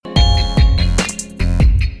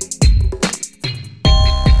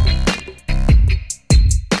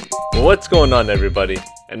What's going on, everybody,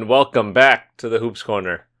 and welcome back to the Hoops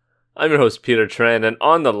Corner. I'm your host, Peter Tran, and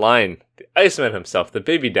on the line, the Iceman himself, the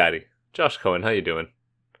baby daddy, Josh Cohen. How you doing?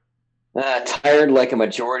 Tired like a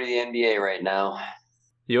majority of the NBA right now.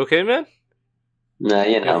 You okay, man?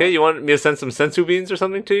 You know. Okay, you want me to send some sensu beans or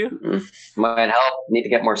something to you? Might help. Need to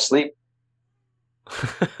get more sleep.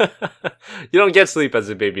 You don't get sleep as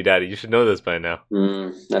a baby daddy. You should know this by now.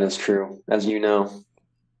 That is true, as you know.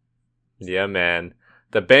 Yeah, man.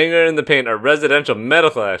 The banger in the paint, our residential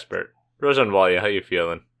medical expert, Rajan Walia. How you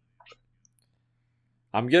feeling?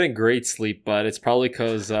 I'm getting great sleep, but it's probably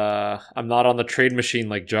because I'm not on the trade machine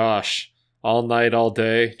like Josh. All night, all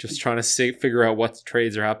day, just trying to figure out what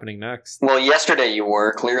trades are happening next. Well, yesterday you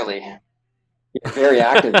were, clearly. You were very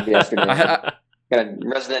active yesterday. Got a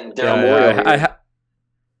resident Daryl Morey over here.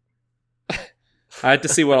 I had to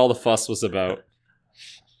see what all the fuss was about.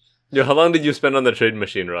 Yo, how long did you spend on the trade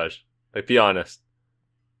machine, Raj? Like, be honest.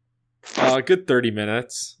 A good 30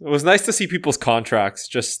 minutes. It was nice to see people's contracts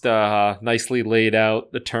just nicely laid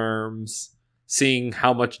out, the terms, seeing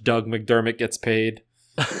how much Doug McDermott gets paid.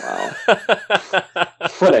 Wow.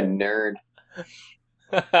 What a nerd.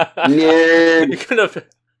 Nerd. You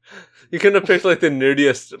couldn't have picked like the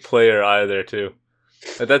nerdiest player either, too.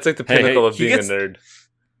 Like, that's like the pinnacle of being a nerd.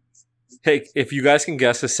 Hey, if you guys can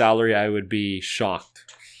guess his salary, I would be shocked.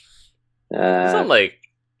 It's not like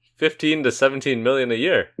 15 to 17 million a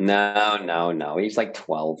year. No. He's like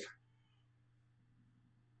 12.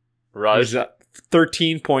 Raj? He's at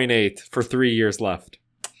 13.8 for 3 years left.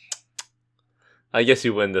 I guess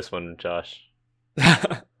you win this one, Josh.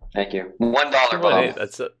 Thank you. $1, Bob.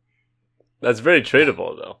 That's very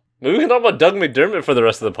tradable, though. Maybe we can talk about Doug McDermott for the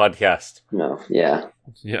rest of the podcast. No, yeah.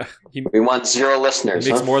 Yeah. We want 0 listeners.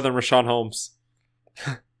 He makes more than Rashawn Holmes.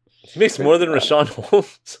 He makes more than Rashawn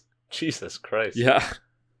Holmes? Jesus Christ. Yeah.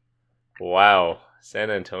 Wow.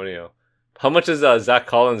 San Antonio. How much is Zach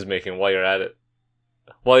Collins making while you're at it?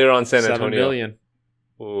 While you're on San Antonio? 7 million.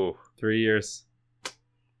 Ooh. 3 years.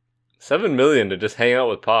 7 million to just hang out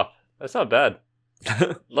with Pop. That's not bad.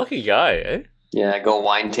 Lucky guy, eh? Yeah, go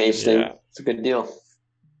wine tasting. Yeah. It's a good deal.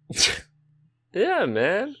 Yeah,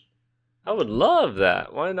 man. I would love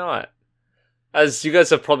that. Why not? As you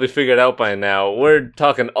guys have probably figured out by now, we're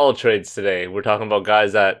talking all trades today. We're talking about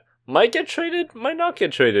guys that might get traded, might not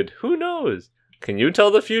get traded. Who knows? Can you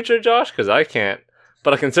tell the future, Josh? Because I can't.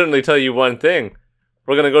 But I can certainly tell you one thing.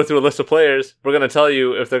 We're going to go through a list of players. We're going to tell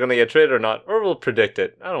you if they're going to get traded or not. Or we'll predict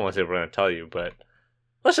it. I don't want to say we're going to tell you, but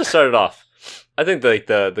let's just start it off. I think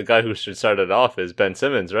the guy who should start it off is Ben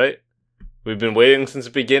Simmons, right? We've been waiting since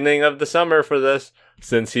the beginning of the summer for this.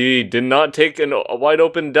 Since he did not take a wide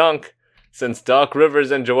open dunk. Since Doc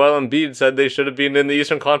Rivers and Joel Embiid said they should have been in the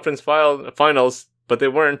Eastern Conference finals, but they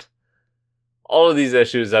weren't. All of these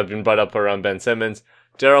issues have been brought up around Ben Simmons.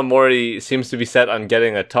 Daryl Morey seems to be set on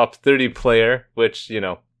getting a top 30 player, which,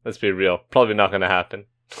 let's be real, probably not going to happen.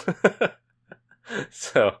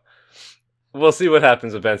 So, we'll see what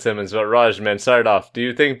happens with Ben Simmons. But Raj, man, start off. Do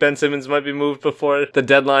you think Ben Simmons might be moved before the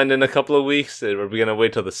deadline in a couple of weeks? Are we going to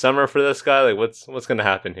wait till the summer for this guy? Like, what's going to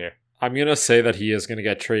happen here? I'm going to say that he is going to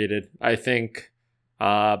get traded. I think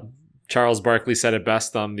Charles Barkley said it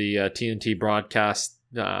best on the TNT broadcast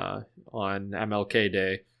on MLK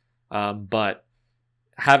Day. But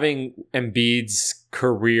having Embiid's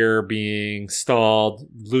career being stalled,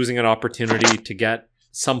 losing an opportunity to get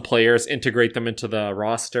some players, integrate them into the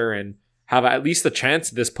roster, and have at least a chance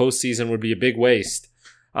this postseason would be a big waste.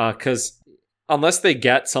 Because unless they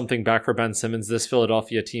get something back for Ben Simmons, this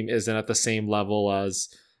Philadelphia team isn't at the same level as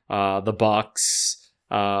the Bucks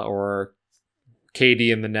or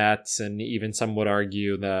KD and the Nets, and even some would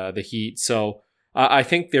argue the Heat. So I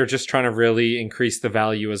think they're just trying to really increase the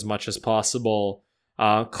value as much as possible.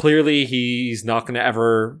 Clearly, he's not going to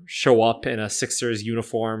ever show up in a Sixers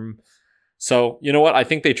uniform. So, you know what? I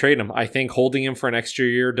think they trade him. I think holding him for an extra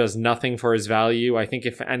year does nothing for his value. I think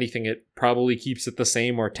if anything, it probably keeps it the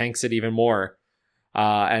same or tanks it even more.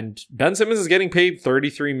 And Ben Simmons is getting paid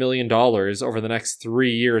 $33 million over the next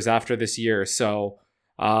 3 years after this year. So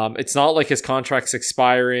it's not like his contract's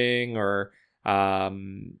expiring or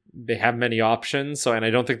they have many options. And I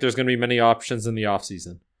don't think there's going to be many options in the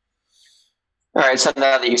offseason. All right, so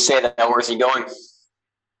now that you say that, where's he going?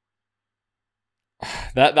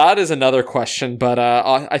 That is another question, but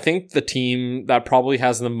I think the team that probably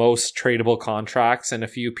has the most tradable contracts and a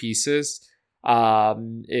few pieces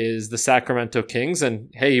is the Sacramento Kings. And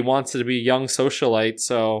hey, he wants to be a young socialite,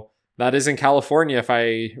 so that is in California, if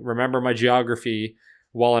I remember my geography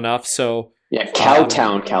well enough. So yeah,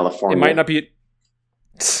 Cowtown, California. It might not be.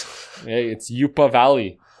 Hey, it's Yupa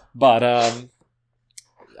Valley, but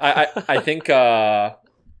I think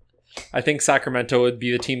I think Sacramento would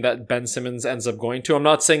be the team that Ben Simmons ends up going to. I'm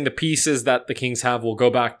not saying the pieces that the Kings have will go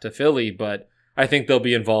back to Philly, but I think they'll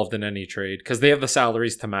be involved in any trade because they have the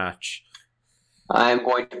salaries to match. I'm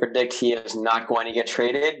going to predict he is not going to get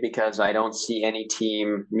traded because I don't see any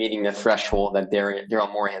team meeting the threshold that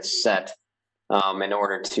Daryl Morey has set in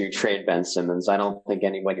order to trade Ben Simmons. I don't think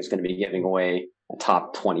anybody's going to be giving away a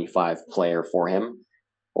top 25 player for him.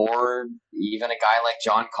 Or even a guy like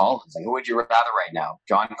John Collins. Like, who would you rather right now?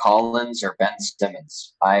 John Collins or Ben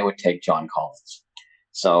Simmons? I would take John Collins.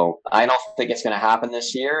 So I don't think it's going to happen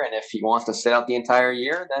this year. And if he wants to sit out the entire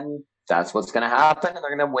year, then that's what's going to happen. And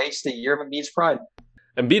they're going to waste a year of Embiid's pride.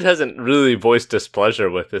 Embiid hasn't really voiced displeasure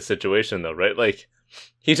with this situation, though, right? Like,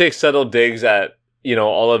 he takes subtle digs at,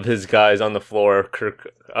 all of his guys on the floor,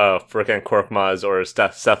 Furkan Korkmaz or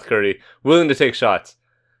Seth Curry, willing to take shots.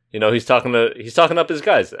 He's talking up his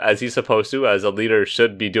guys, as he's supposed to, as a leader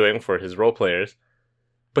should be doing for his role players.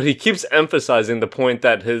 But he keeps emphasizing the point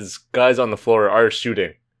that his guys on the floor are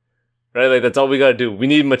shooting. Right? Like, that's all we gotta do. We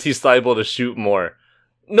need Matisse Thybulle to shoot more.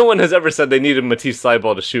 No one has ever said they needed Matisse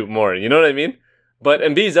Thybulle to shoot more, you know what I mean? But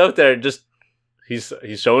Embiid's out there he's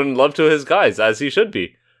showing love to his guys, as he should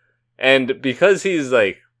be. And because he's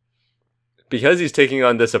taking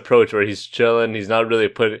on this approach where he's chilling, he's not really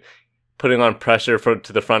putting on pressure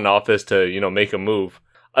to the front office to, make a move.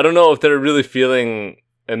 I don't know if they're really feeling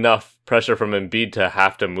enough pressure from Embiid to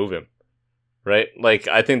have to move him, right? Like,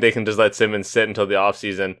 I think they can just let Simmons sit until the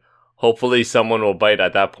offseason. Hopefully someone will bite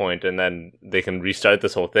at that point and then they can restart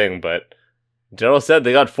this whole thing. But Daryl said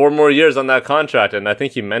they got 4 more years on that contract, and I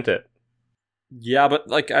think he meant it. Yeah,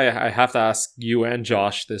 but I have to ask you and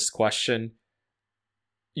Josh this question.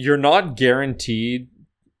 You're not guaranteed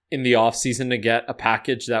in the offseason to get a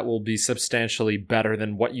package that will be substantially better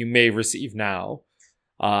than what you may receive now.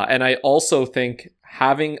 And I also think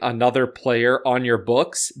having another player on your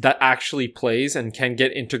books that actually plays and can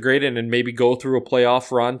get integrated and maybe go through a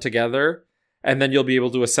playoff run together, and then you'll be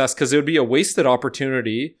able to assess, because it would be a wasted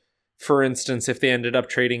opportunity. For instance, if they ended up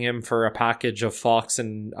trading him for a package of Fox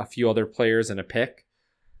and a few other players and a pick,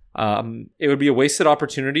 it would be a wasted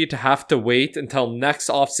opportunity to have to wait until next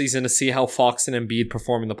offseason to see how Fox and Embiid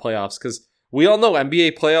perform in the playoffs. Because we all know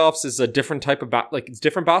NBA playoffs is a different type of it's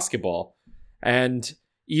different basketball. And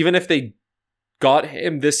even if they got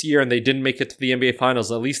him this year and they didn't make it to the NBA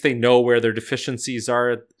Finals, at least they know where their deficiencies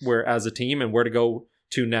are as a team and where to go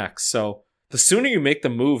to next. So the sooner you make the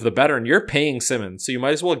move, the better. And you're paying Simmons, so you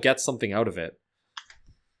might as well get something out of it.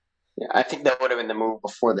 Yeah, I think that would have been the move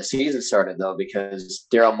before the season started, though, because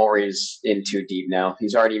Daryl Morey's in too deep now.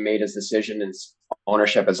 He's already made his decision, and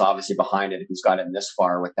ownership is obviously behind it. He's gotten this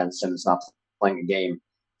far with Ben Simmons not playing a game.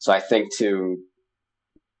 So I think to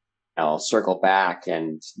circle back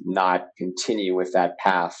and not continue with that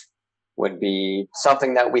path would be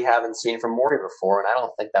something that we haven't seen from Morey before, and I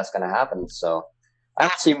don't think that's going to happen. So I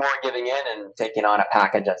don't see Morey giving in and taking on a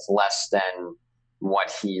package that's less than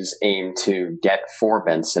what he's aimed to get for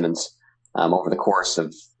Ben Simmons over the course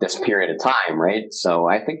of this period of time, right? So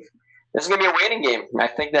I think this is going to be a waiting game. I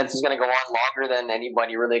think that this is going to go on longer than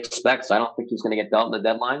anybody really expects. I don't think he's going to get dealt in the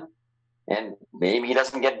deadline. And maybe he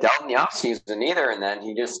doesn't get dealt in the offseason either, and then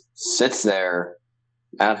he just sits there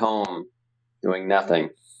at home doing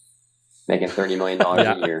nothing, making $30 million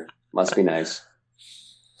a year. Must be nice.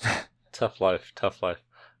 Tough life.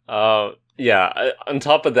 Yeah, on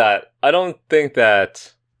top of that, I don't think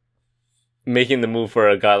that making the move for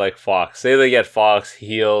a guy like Fox, say they get Fox,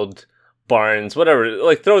 Hield, Barnes, whatever,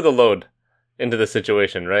 like throw the load into the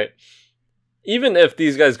situation, right? Even if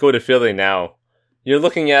these guys go to Philly now, you're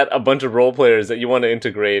looking at a bunch of role players that you want to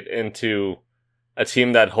integrate into a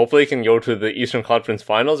team that hopefully can go to the Eastern Conference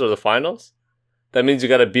Finals or the Finals. That means you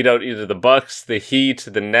got to beat out either the Bucks, the Heat,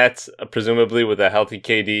 the Nets, presumably with a healthy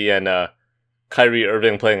KD and Kyrie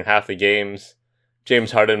Irving playing half the games,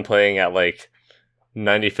 James Harden playing at like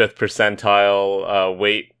 95th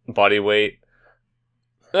percentile body weight.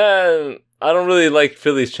 I don't really like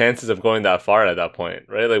Philly's chances of going that far at that point,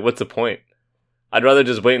 right? Like, what's the point? I'd rather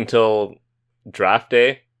just wait until draft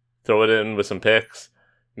day, throw it in with some picks,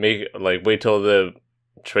 wait till the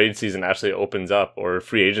trade season actually opens up or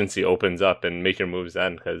free agency opens up and make your moves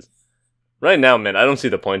then. Because right now, man, I don't see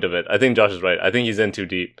the point of it. I think Josh is right. I think he's in too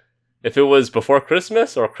deep. If it was before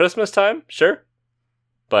Christmas or Christmas time, sure.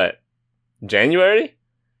 But January?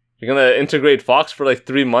 You're going to integrate Fox for like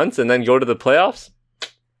 3 months and then go to the playoffs?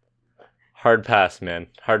 Hard pass, man.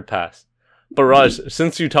 Hard pass. But Raj,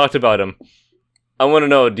 since you talked about him, I want to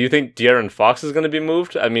know, do you think De'Aaron Fox is going to be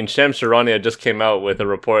moved? I mean, Shams Charania just came out with a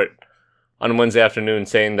report on Wednesday afternoon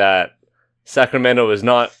saying that Sacramento is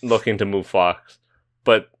not looking to move Fox.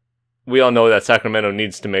 But we all know that Sacramento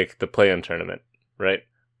needs to make the play-in tournament, right?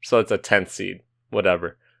 So it's a 10th seed,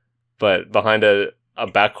 whatever. But behind a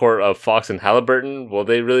backcourt of Fox and Halliburton, will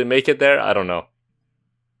they really make it there? I don't know.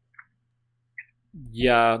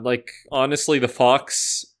 Yeah, like, honestly, the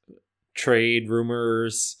Fox trade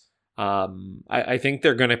rumors, I think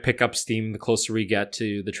they're going to pick up steam the closer we get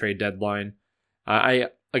to the trade deadline. I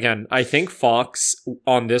think Fox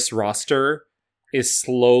on this roster is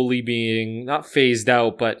slowly being, not phased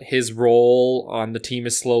out, but his role on the team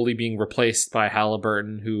is slowly being replaced by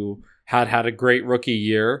Halliburton, who had a great rookie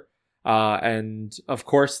year. And of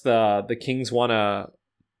course, the Kings want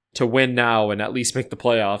to win now and at least make the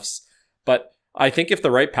playoffs. But I think if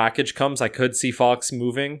the right package comes, I could see Fox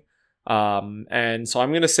moving. And so I'm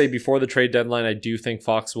going to say before the trade deadline, I do think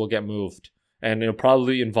Fox will get moved. And it'll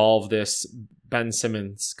probably involve this Ben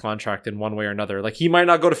Simmons contract in one way or another. Like, he might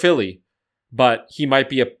not go to Philly, but he might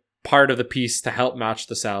be a part of the piece to help match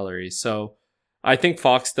the salary. So I think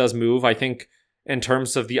Fox does move. I think in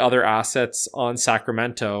terms of the other assets on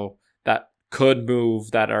Sacramento that could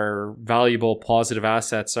move, that are valuable, positive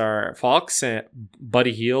assets, are Fox, and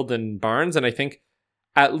Buddy Hield, and Barnes. And I think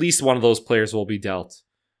at least one of those players will be dealt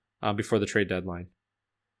before the trade deadline.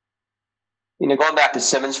 Going back to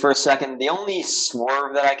Simmons for a second, the only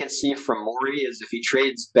swerve that I can see from Morey is if he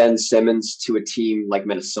trades Ben Simmons to a team like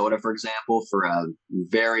Minnesota, for example, for a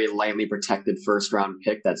very lightly protected first-round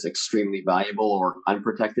pick that's extremely valuable, or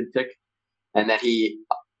unprotected pick, and that he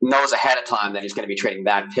knows ahead of time that he's going to be trading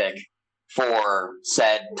that pick for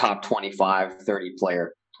said top 25, 30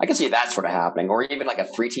 player. I can see that sort of happening, or even like a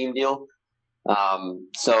 3-team deal.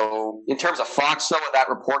 So in terms of Fox, though, with that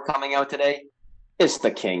report coming out today, it's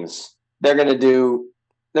the Kings. They're going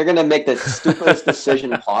to make the stupidest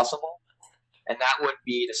decision possible, and that would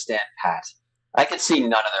be to stand pat. I could see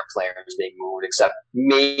none of their players being moved except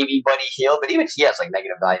maybe Buddy Hield, but even he has like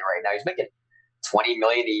negative value right now. He's making $20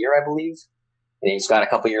 million a year, I believe, and he's got a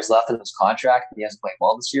couple years left in his contract, and he hasn't played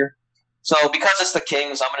well this year. So because it's the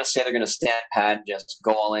Kings, I'm going to say they're going to stand pat and just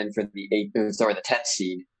go all in for the 10th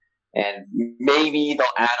seed, and maybe they'll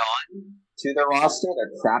add on to their roster, their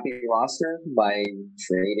crappy roster, by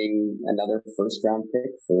trading another first-round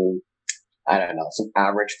pick for, I don't know, some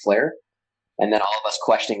average player, and then all of us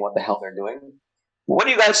questioning what the hell they're doing. What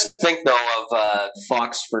do you guys think, though, of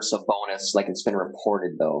Fox for Sabonis, like it's been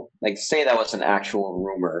reported, though? Like, say that was an actual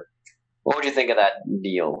rumor. What would you think of that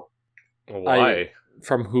deal? Why?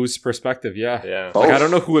 From whose perspective, yeah. Like, I don't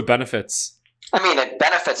know who it benefits. I mean, it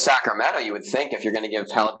benefits Sacramento, you would think, if you're going to give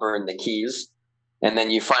Halliburton the keys. And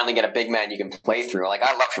then you finally get a big man you can play through. Like,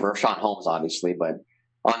 I love Rashawn Holmes, obviously, but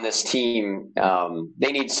on this team,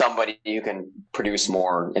 they need somebody who can produce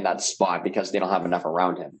more in that spot because they don't have enough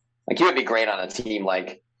around him. Like, he would be great on a team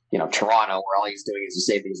like, Toronto, where all he's doing is the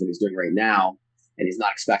same things that he's doing right now, and he's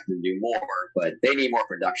not expected to do more, but they need more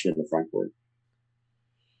production in the front court.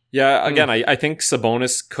 Yeah, again, I think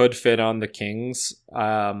Sabonis could fit on the Kings.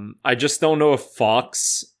 I just don't know if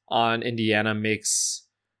Fox on Indiana makes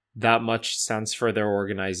that much sense for their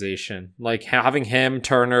organization. Like, having him,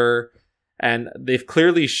 Turner, and they've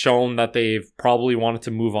clearly shown that they've probably wanted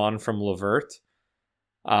to move on from LeVert.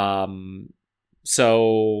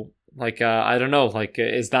 So, like, I don't know, like,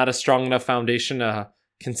 is that a strong enough foundation to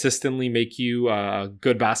consistently make you a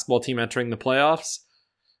good basketball team entering the playoffs?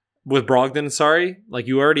 With Brogdon, like,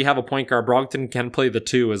 you already have a point guard. Brogdon can play the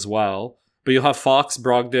 2 as well, but you'll have Fox,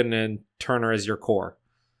 Brogdon, and Turner as your core.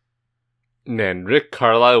 Man, Rick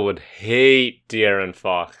Carlisle would hate De'Aaron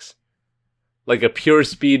Fox. Like a pure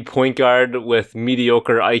speed point guard with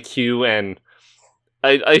mediocre IQ, and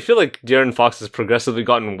I feel like De'Aaron Fox has progressively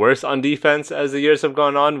gotten worse on defense as the years have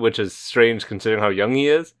gone on, which is strange considering how young he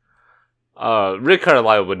is. Rick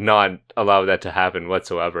Carlisle would not allow that to happen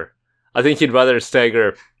whatsoever. I think he'd rather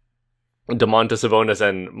stagger Domantas Sabonis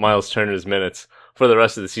and Miles Turner's minutes for the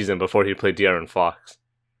rest of the season before he'd play De'Aaron Fox.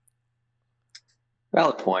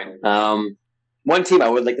 Valid point. One team I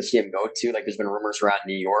would like to see him go to, like there's been rumors around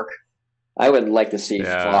New York. I would like to see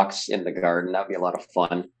Fox in the Garden. That would be a lot of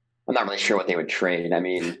fun. I'm not really sure what they would trade. I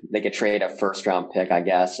mean, they could trade a first-round pick, I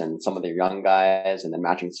guess, and some of their young guys, and then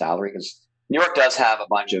matching salary, because New York does have a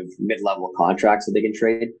bunch of mid-level contracts that they can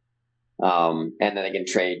trade. And then they can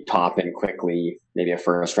trade Toppin quickly, maybe a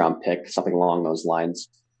first-round pick, something along those lines,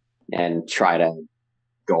 and try to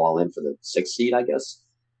go all in for the 6th seed, I guess.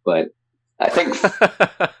 But I think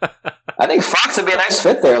Fox would be a nice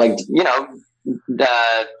fit there. Like,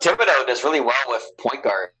 Thibodeau does really well with point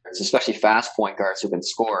guards, especially fast point guards who can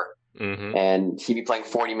score. Mm-hmm. And he'd be playing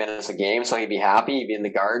 40 minutes a game, so he'd be happy. He'd be in the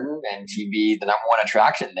Garden, and he'd be the number one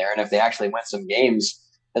attraction there. And if they actually win some games,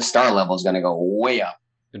 his star level is going to go way up.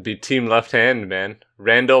 It'd be team left hand, man.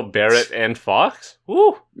 Randall, Barrett, and Fox?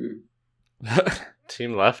 Woo!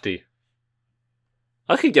 Team lefty.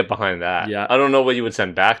 I could get behind that. Yeah. I don't know what you would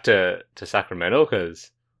send back to Sacramento,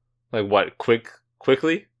 because, like, what?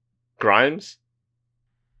 Quickly? Grimes?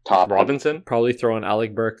 Top Robinson? Probably throw in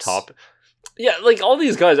Alec Burks. Top. Yeah, like, all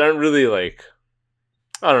these guys aren't really, like,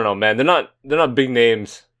 I don't know, man. They're not big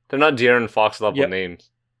names. They're not De'Aaron Fox level names.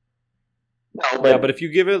 No, Yeah, but if you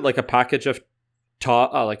give it like a package of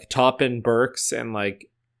top and Burks and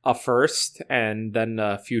like a first and then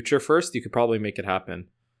a future first, you could probably make it happen.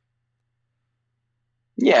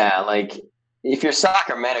 yeah, like if you're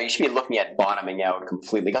Sacramento, you should be looking at bottoming out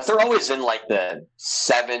completely because they're always in like the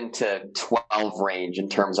 7 to 12 range in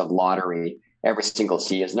terms of lottery every single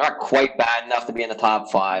season. They're not quite bad enough to be in the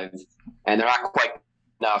top 5, and they're not quite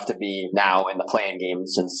enough to be now in the play-in game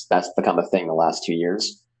since that's become a thing the last 2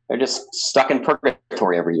 years. They're just stuck in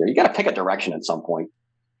purgatory every year. You got to pick a direction at some point.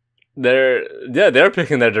 They're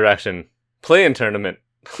picking their direction. Play-in tournament.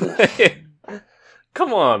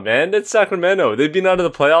 Come on, man. It's Sacramento. They've been out of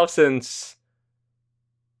the playoffs since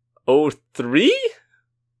 03?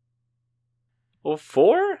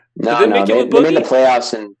 04? No, Did they make it with they made the Boogie?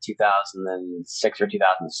 playoffs in 2006 or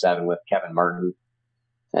 2007 with Kevin Martin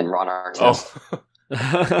and Ron Artest. Oh.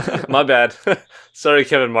 My bad. Sorry,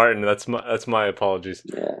 Kevin Martin. That's my apologies.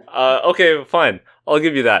 Yeah. Okay, fine. I'll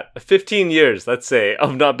give you that. 15 years, let's say,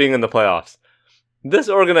 of not being in the playoffs. This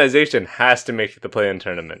organization has to make the play-in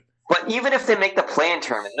tournament. But even if they make the play-in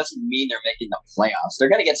tournament, it doesn't mean they're making the playoffs. They're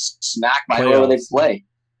going to get smacked by whoever they play.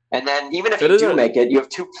 And then even if you do make it, you have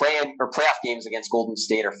 2 play-in or playoff games against Golden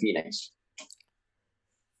State or Phoenix.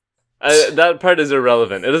 That part is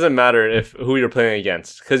irrelevant. It doesn't matter if who you're playing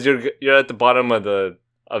against, because you're at the bottom of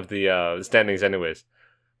the standings anyways.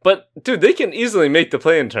 But dude, they can easily make the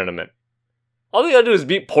play-in tournament. All they gotta do is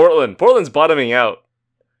beat Portland. Portland's bottoming out.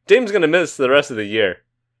 Dame's gonna miss the rest of the year.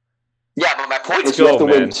 Yeah, but my point Let's is you have go,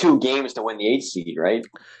 to man. win 2 games to win the 8th seed, right?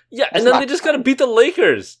 Yeah, That's and then not they just gotta beat the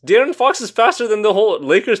Lakers. De'Aaron Fox is faster than the whole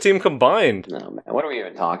Lakers team combined. No, man. What are we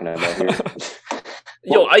even talking about here?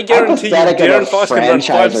 Yo, Well, I guarantee you, how pathetic of a De'Aaron Fox can run 5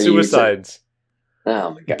 franchise are you to- suicides.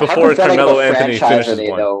 Oh my god! Before How pathetic Carmelo of a Anthony franchise finishes are they,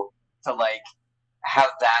 one. though, to like have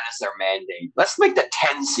that as their mandate? Let's make the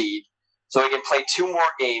 10 seed so we can play 2 more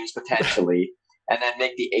games potentially, and then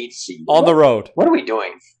make the 8th seed On the road. What are we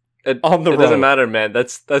doing? It On the doesn't road. matter, man.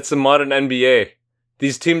 That's the modern NBA.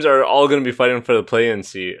 These teams are all going to be fighting for the play-in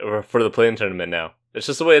seed or for the play-in tournament now. It's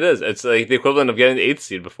just the way it is. It's like the equivalent of getting the 8th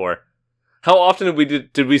seed before. How often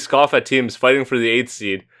did we scoff at teams fighting for the 8th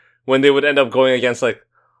seed when they would end up going against like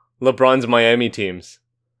LeBron's Miami teams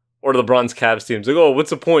or LeBron's Cavs teams? Like, oh,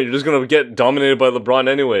 what's the point? You're just going to get dominated by LeBron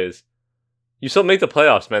anyways. You still make the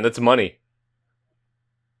playoffs, man. That's money.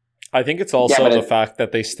 I think it's also Yeah, but the fact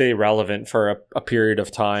that they stay relevant for a period of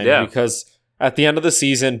time. Yeah. Because at the end of the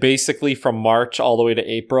season, basically from March all the way to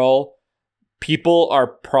April, people are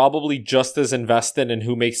probably just as invested in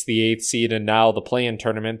who makes the 8th seed and now the play-in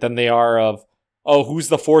tournament than they are of, oh, who's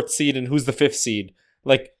the 4th seed and who's the 5th seed.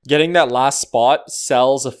 Like, getting that last spot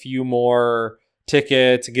sells a few more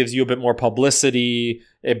tickets, it gives you a bit more publicity,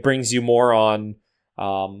 it brings you more on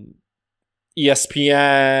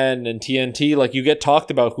ESPN and TNT. Like, you get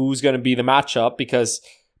talked about who's going to be the matchup because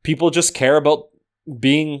people just care about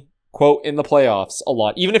being, quote, in the playoffs a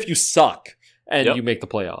lot, even if you suck and Yep. you make the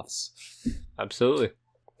playoffs. Absolutely.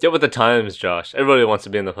 Get with the times, Josh. Everybody wants to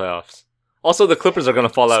be in the playoffs. Also, the Clippers are going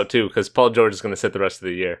to fall out too because Paul George is going to sit the rest of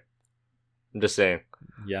the year. I'm just saying.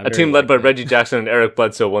 Yeah, A very team led by likely. Reggie Jackson and Eric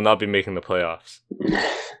Bledsoe will not be making the playoffs.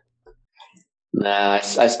 Nah,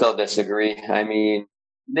 I still disagree. I mean,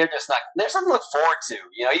 they're just not. There's something to look forward to.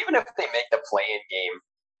 You know, even if they make the play-in game,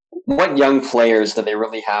 what young players do they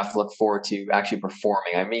really have to look forward to actually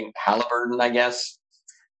performing? I mean, Halliburton, I guess.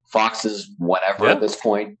 Fox is whatever Yeah. at this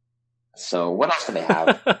point. So what else do they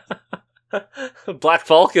have? Black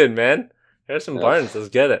Falcon, man. Harrison Ugh. Barnes, let's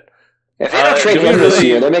get it. If they don't trade do we him this really-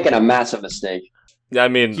 year, they're making a massive mistake. Yeah, I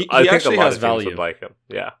mean, He I think a actually lot has of teams value. would like him.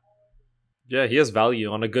 Yeah. Yeah, he has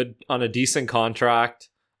value on a decent contract.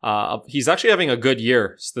 He's actually having a good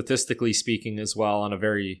year, statistically speaking, as well, on a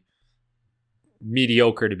very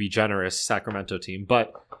mediocre, to be generous, Sacramento team.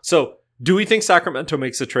 But so, do we think Sacramento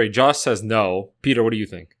makes a trade? Josh says no. Peter, what do you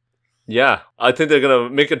think? Yeah, I think they're going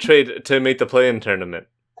to make a trade to make the play-in tournament.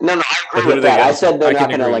 No, I But agree who do with they that. get? I said they're I not can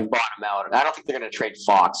going to agree. like bottom out. I don't think they're going to trade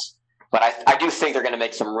Fox, but I do think they're going to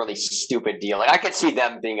make some really stupid deal. Like I could see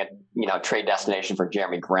them being a trade destination for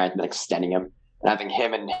Jeremy Grant and extending him and having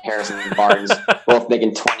him and Harrison Barnes both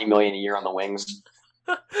making $20 million a year on the wings.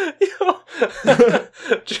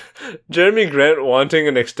 Jeremy Grant wanting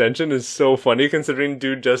an extension is so funny considering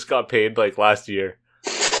dude just got paid like last year.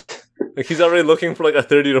 Like he's already looking for like a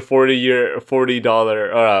 $30 to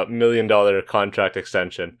 $40 million contract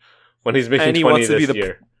extension when he's making 20 this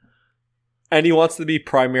year. And he wants to be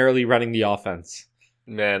primarily running the offense.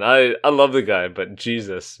 Man, I love the guy, but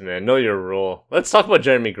Jesus, man, know your role. Let's talk about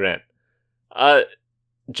Jeremy Grant.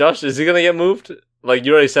 Josh, is he gonna get moved? Like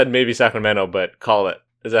you already said, maybe Sacramento, but call it.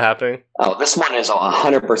 Is it happening? Oh, this one is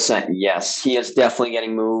 100% yes. He is definitely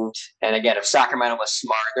getting moved. And again, if Sacramento was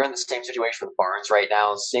smart, they're in the same situation with Barnes right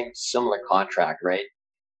now, similar contract, right?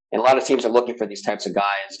 And a lot of teams are looking for these types of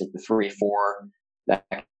guys, like the 3-4 that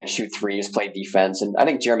can shoot threes, play defense. And I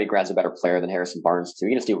think Jeremy Grant's a better player than Harrison Barnes too.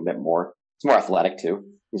 He just do a bit more. He's more athletic too.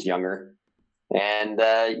 He's younger. And,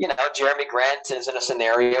 Jeremy Grant is in a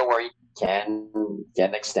scenario where he can get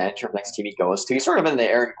an extension for the next team he goes to. He's sort of in the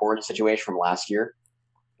Aaron Gordon situation from last year.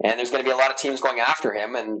 And there's going to be a lot of teams going after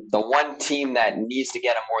him. And the one team that needs to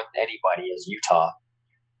get him more than anybody is Utah.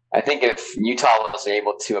 I think if Utah was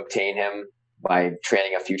able to obtain him by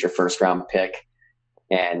trading a future first-round pick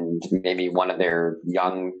and maybe one of their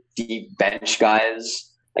young deep bench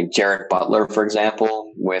guys, like Jared Butler, for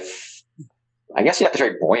example, with, I guess you have to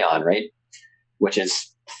trade Boyan, right? Which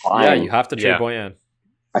is fine. Yeah, you have to trade Boyan.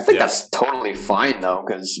 I think that's totally fine, though,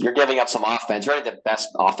 because you're giving up some offense. You're already the best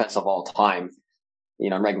offense of all time.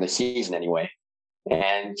 In regular season anyway.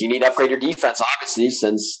 And you need to upgrade your defense, obviously,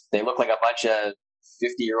 since they look like a bunch of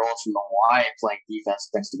 50-year-olds from the Y playing defense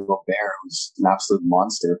next to Gobert, who's an absolute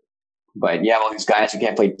monster. But you have all these guys who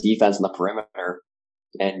can't play defense on the perimeter,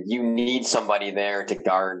 and you need somebody there to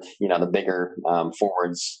guard, the bigger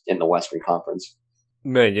forwards in the Western Conference.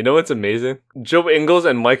 Man, you know what's amazing? Joe Ingles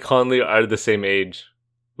and Mike Conley are the same age.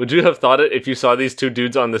 Would you have thought it if you saw these two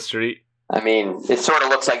dudes on the street? I mean, it sort of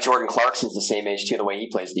looks like Jordan Clarkson's the same age, too, the way he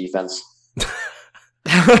plays defense.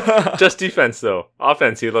 Just defense, though.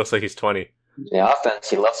 Offense, he looks like he's 20. Yeah, offense,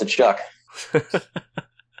 he loves to chuck.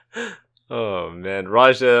 Oh, man.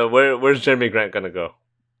 Raj, where's Jeremy Grant going to go?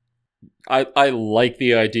 I like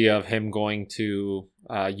the idea of him going to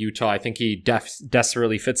Utah. I think he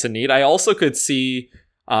desperately fits a need. I also could see,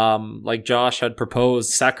 like Josh had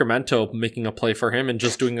proposed, Sacramento making a play for him and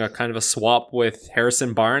just doing a kind of a swap with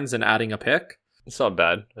Harrison Barnes and adding a pick. It's not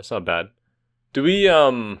bad. Do we,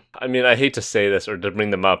 I hate to say this or to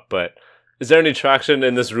bring them up, but is there any traction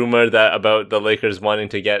in this rumor about the Lakers wanting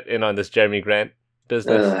to get in on this Jeremy Grant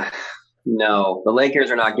business? No, the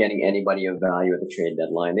Lakers are not getting anybody of value at the trade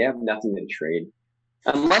deadline. They have nothing to trade.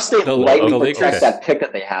 Unless they lightly protect that pick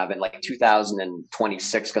that they have in like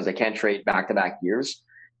 2026 because they can't trade back-to-back years.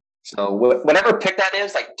 So whatever pick that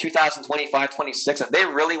is, like 2025, 26, if they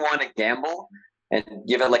really want to gamble and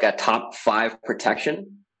give it like a top 5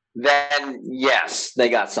 protection, then yes, they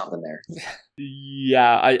got something there.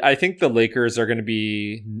 Yeah, I think the Lakers we're going to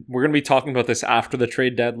be talking about this after the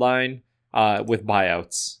trade deadline with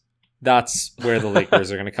buyouts. That's where the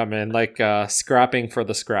Lakers are going to come in, like scrapping for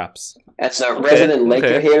the scraps. As a resident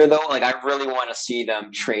Laker hater, though, like I really want to see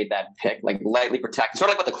them trade that pick, like lightly protect,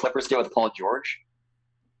 sort of like what the Clippers did with Paul George.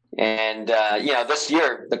 And this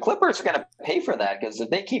year the Clippers are going to pay for that because if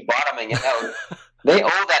they keep bottoming out, they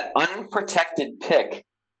owe that unprotected pick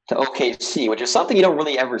to OKC, which is something you don't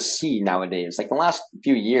really ever see nowadays. Like the last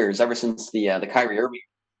few years, ever since the Kyrie Irving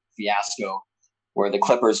fiasco, where the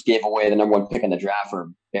Clippers gave away the number 1 pick in the draft for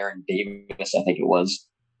Baron Davis, I think it was,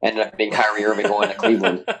 ended up being Kyrie Irving going to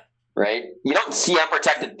Cleveland, right? You don't see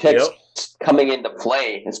unprotected picks coming into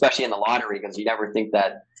play, especially in the lottery, because you never think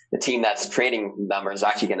that the team that's trading them is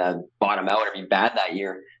actually going to bottom out or be bad that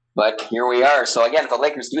year. But here we are. So again, if the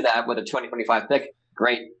Lakers do that with a 2025 pick,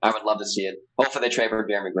 great. I would love to see it. Hopefully they trade for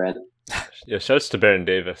Jeremy Grant. Yeah, shouts to Baron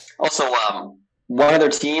Davis. Also, one other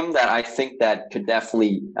team that I think that could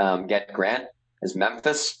definitely get Grant is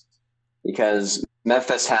Memphis, because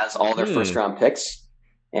Memphis has all their first-round picks,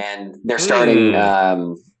 and they're starting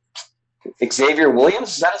Xavier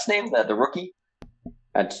Williams. Is that his name? The rookie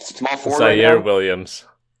at small forward. Zaire Williams.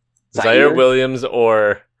 Zaire Williams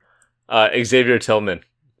or Xavier Tillman.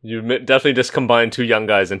 You definitely just combined 2 young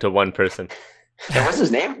guys into one person. And what's his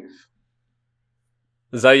name?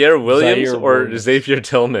 Zaire Williams or Xavier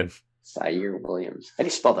Tillman? Zaire Williams. How do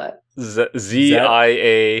you spell that?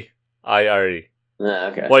 Ziaire.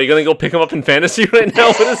 Okay. Well, are you going to go pick him up in fantasy right now?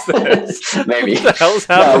 What is this? Maybe. What the hell's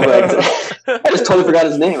happening? I just totally forgot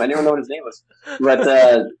his name. I didn't even know what his name was. But,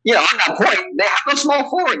 on that point, they have no small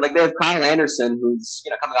forward. Like, they have Kyle Anderson, who's,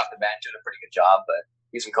 coming off the bench, doing a pretty good job, but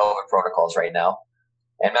using COVID protocols right now.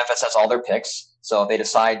 And Memphis has all their picks. So if they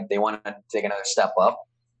decide they want to take another step up,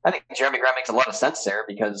 I think Jeremy Grant makes a lot of sense there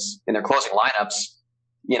because in their closing lineups,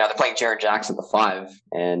 they're playing Jaren Jackson at the 5,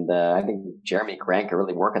 and I think Jeremy Grant could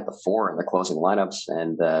really work at the 4 in the closing lineups,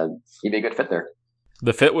 and he'd be a good fit there.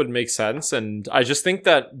 The fit would make sense, and I just think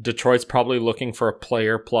that Detroit's probably looking for a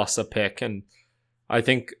player plus a pick, and I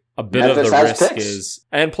think a bit Memphis of the has risk picks. is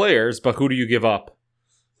and players, but who do you give up?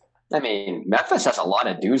 I mean, Memphis has a lot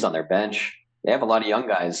of dudes on their bench. They have a lot of young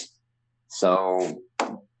guys. So,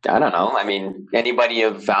 I don't know. I mean, anybody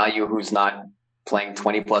of value who's not playing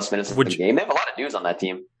 20-plus minutes of the game, they have a lot of dudes on that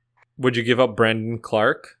team. Would you give up Brandon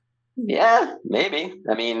Clark? Yeah, maybe.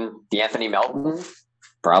 I mean, D'Anthony Melton,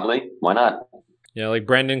 probably. Why not? Yeah, like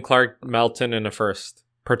Brandon Clark, Melton, and a first.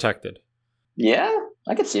 Protected. Yeah,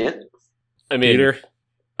 I could see it. I mean, Peter,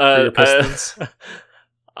 for your Pistons?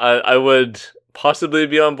 I would possibly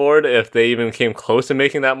be on board if they even came close to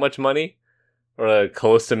making that much money, or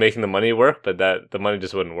close to making the money work, but that the money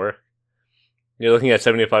just wouldn't work. You're looking at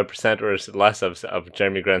 75% or less of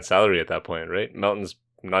Jeremy Grant's salary at that point, right? Melton's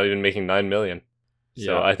not even making $9 million.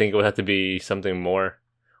 So Yeah. I think it would have to be something more.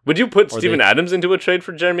 Would you put Steven Adams into a trade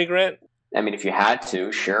for Jeremy Grant? I mean, if you had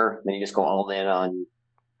to, sure. Then you just go all in on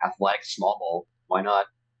athletic small ball. Why not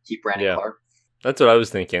keep Brandon Clark? That's what I was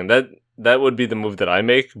thinking. That would be the move that I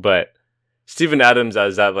make, but Steven Adams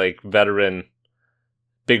as that like veteran,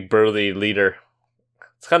 big burly leader,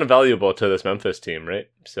 it's kind of valuable to this Memphis team, right?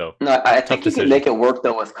 So no, I think you decision. can make it work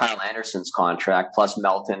though with Kyle Anderson's contract plus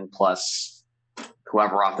Melton plus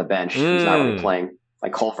whoever off the bench who's not really playing,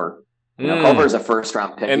 like Culver. You know, Culver is a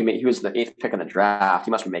first-round pick. He was the 8th pick in the draft.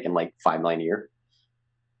 He must be making like $5 million a year.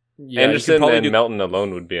 Yeah, Anderson and Melton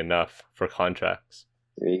alone would be enough for contracts.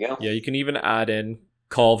 There you go. Yeah, you can even add in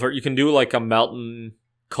Culver. You can do like a Melton,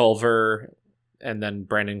 Culver, and then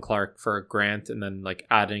Brandon Clark for Grant, and then like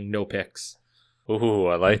adding no picks. Ooh,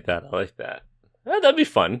 I like that. Yeah, that'd be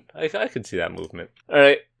fun. I could see that movement. All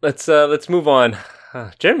right, let's move on.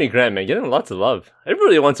 Jeremy Grant, man, getting lots of love.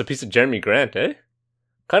 Everybody wants a piece of Jeremy Grant, eh?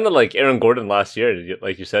 Kind of like Aaron Gordon last year,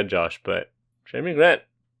 like you said, Josh. But Jeremy Grant,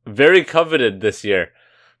 very coveted this year.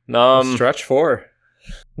 Stretch 4.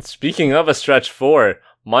 Speaking of a stretch 4,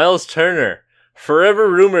 Miles Turner, forever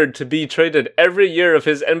rumored to be traded every year of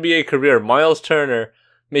his NBA career. Miles Turner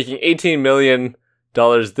making $18 million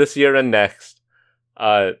this year and next.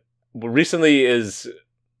 Recently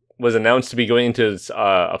was announced to be going into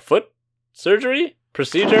a foot surgery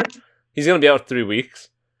procedure. He's going to be out 3 weeks,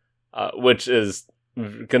 which is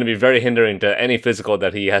going to be very hindering to any physical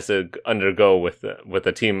that he has to undergo with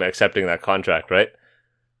the team accepting that contract, right?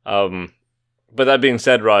 But that being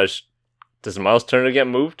said, Raj, does Miles Turner get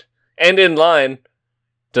moved? And in line,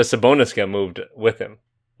 does Sabonis get moved with him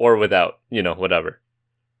or without? Whatever.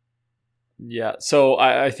 Yeah, so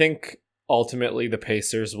I think ultimately the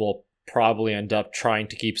Pacers will probably end up trying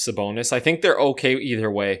to keep Sabonis. I think they're okay either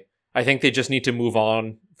way. I think they just need to move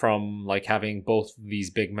on from like having both these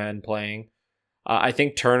big men playing. I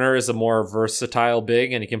think Turner is a more versatile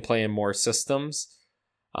big and he can play in more systems.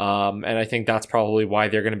 And I think that's probably why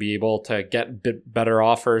they're going to be able to get better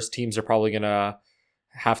offers. Teams are probably going to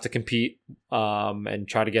have to compete and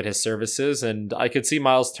try to get his services. And I could see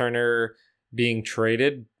Miles Turner being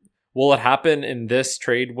traded. Will it happen in this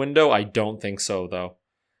trade window? I don't think so, though.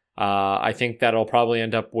 I think that'll probably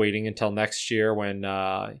end up waiting until next year when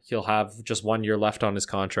he'll have just 1 year left on his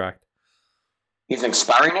contract. He's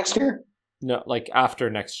expiring next year? No, like after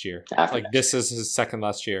next year. This is his second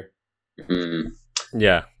last year. Mm-hmm.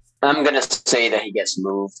 Yeah. I'm going to say that he gets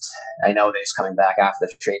moved. I know that he's coming back after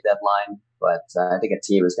the trade deadline, but I think a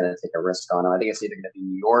team is going to take a risk on him. I think it's either going to be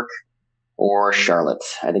New York or Charlotte.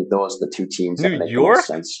 I think those are the two teams that make the most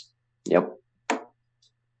sense. Yep.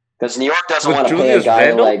 Because New York doesn't want to pay a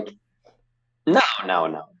guy like... No.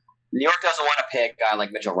 New York doesn't want to pay a guy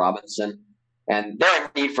like Mitchell Robinson. And they're in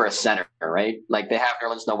need for a center, right? Like they have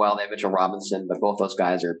Nerlens Noel, they have Mitchell Robinson, but both those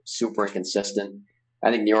guys are super inconsistent.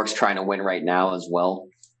 I think New York's trying to win right now as well.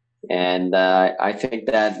 And I think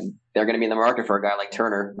that they're going to be in the market for a guy like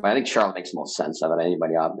Turner. But I think Charlotte makes the most sense out of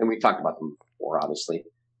anybody. And we've talked about them before, obviously.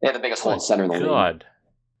 They have the biggest hole in center in the league.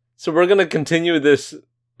 So we're going to continue this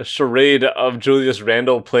charade of Julius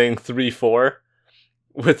Randle playing 3-4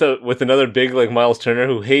 with another big like Miles Turner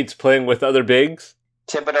who hates playing with other bigs.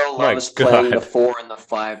 Thibodeau loves playing the 4 and the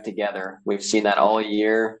 5 together. We've seen that all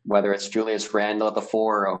year, whether it's Julius Randle at the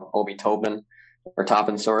 4 or Obi Toppin,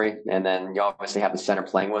 and then you obviously have the center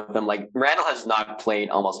playing with them. Like Randle has not played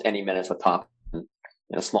almost any minutes with Toppin in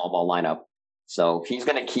a small ball lineup. So he's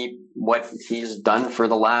going to keep what he's done for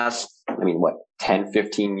the last, 10,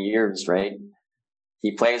 15 years, right?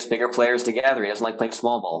 He plays bigger players together. He doesn't like playing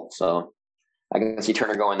small ball. So I can see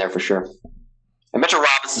Turner going there for sure. And Mitchell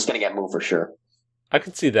Robinson's going to get moved for sure. I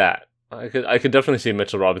could see that. I could definitely see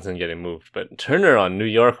Mitchell Robinson getting moved, but Turner on New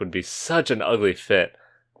York would be such an ugly fit.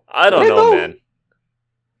 I don't know, man.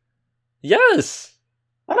 Yes.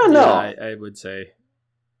 I don't know. Yeah, I would say.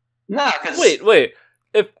 No, because Wait.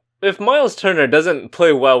 If Miles Turner doesn't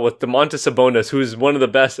play well with Domantas Sabonis, who's one of the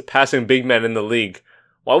best passing big men in the league,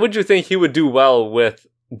 why would you think he would do well with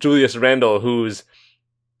Julius Randle, who's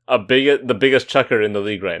the biggest chucker in the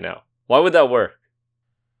league right now? Why would that work?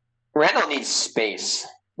 Randall needs space.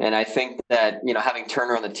 And I think that, having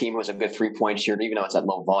Turner on the team who's a good 3-point shooter, even though it's at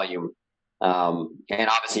low volume, and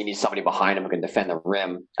obviously you need somebody behind him who can defend the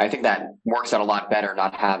rim. I think that works out a lot better,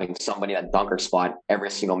 not having somebody at dunker spot every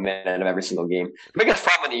single minute of every single game. The biggest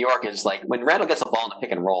problem in New York is like when Randall gets the ball in the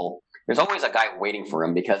pick and roll, there's always a guy waiting for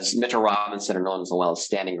him because Mitchell Robinson or Nolan Noel is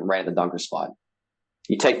standing right at the dunker spot.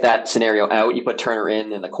 You take that scenario out, you put Turner in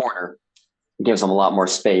the corner, it gives him a lot more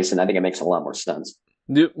space, and I think it makes a lot more sense.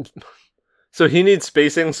 So he needs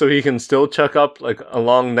spacing so he can still chuck up like a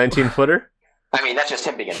long 19-footer? I mean, that's just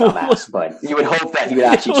him being a dumbass, but you would hope that he would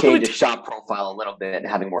actually change his shot profile a little bit,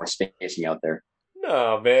 having more spacing out there.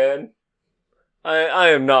 No, man. I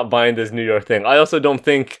am not buying this New York thing. I also don't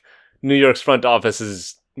think New York's front office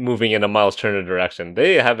is moving in a Miles Turner direction.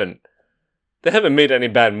 They haven't made any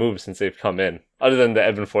bad moves since they've come in, other than the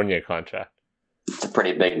Evan Fournier contract. It's a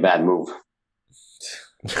pretty big bad move.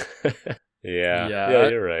 Yeah,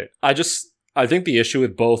 you're right. I think the issue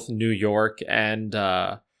with both New York and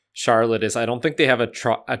Charlotte is I don't think they have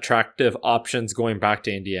attractive options going back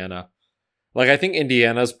to Indiana. Like, I think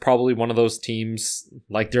Indiana's probably one of those teams,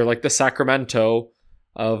 like they're like the Sacramento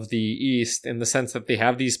of the East in the sense that they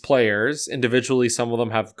have these players. Individually, some of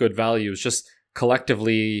them have good values. Just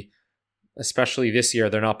collectively, especially this year,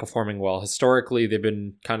 they're not performing well. Historically, they've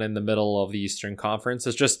been kind of in the middle of the Eastern Conference.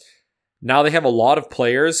 It's just now they have a lot of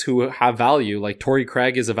players who have value. Like Torrey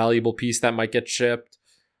Craig is a valuable piece that might get shipped.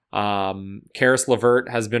 Karis LeVert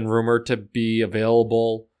has been rumored to be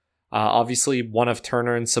available. Obviously, one of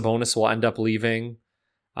Turner and Sabonis will end up leaving.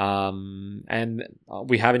 And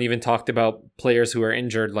we haven't even talked about players who are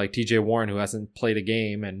injured, like TJ Warren, who hasn't played a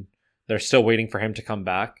game, and they're still waiting for him to come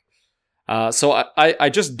back. So I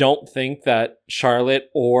just don't think that Charlotte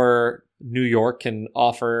or New York can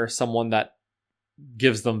offer someone that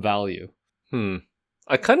gives them value.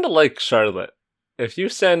 I kind of like Charlotte. If you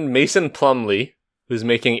send Mason Plumlee, who's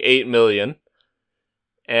making $8 million,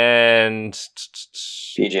 and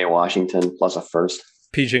PJ Washington plus a first.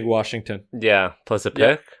 PJ Washington. Yeah, plus a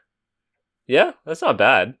pick. Yeah, that's not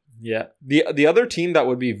bad. Yeah. The other team that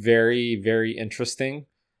would be very, very interesting,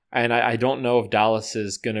 and I don't know if Dallas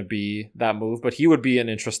is going to be that move, but he would be an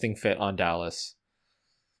interesting fit on Dallas.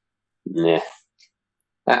 Yeah.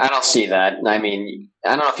 I don't see that. I mean, I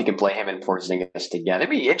don't know if you can play him and Porzingis together.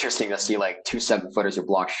 It'd be interesting to see like 2 7-footers who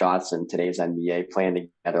block shots in today's NBA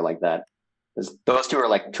playing together like that. Those two are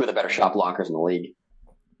like 2 of the better shot blockers in the league.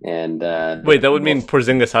 And wait, that would mean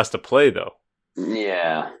Porzingis has to play though.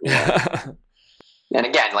 Yeah. And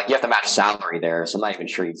again, like you have to match salary there, so I'm not even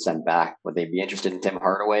sure you'd send back. Would they be interested in Tim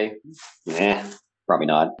Hardaway? Probably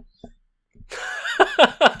not.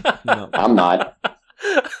 No. I'm not.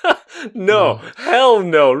 No, hell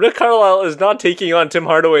no. Rick Carlisle is not taking on Tim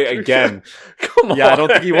Hardaway again. Come on. Yeah, I don't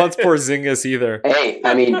think he wants Porzingis either. Hey,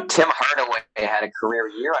 I mean, Tim Hardaway had a career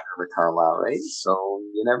year under Rick Carlisle, right? So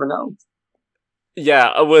you never know.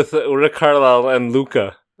 Yeah, with Rick Carlisle and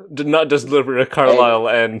Luka. Not just Rick Carlisle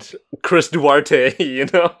and Chris Duarte, you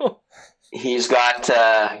know? He's got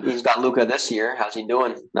Luka this year. How's he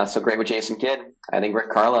doing? Not so great with Jason Kidd. I think Rick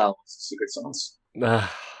Carlisle is the secret sauce.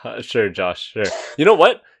 Sure, Josh, sure. You know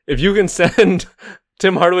what? If you can send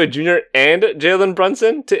Tim Hardaway Jr. and Jalen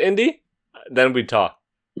Brunson to Indy, then we'd talk.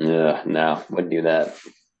 Yeah, no, wouldn't do that.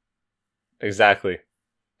 Exactly.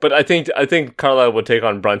 But I think Carlisle would take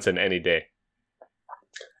on Brunson any day.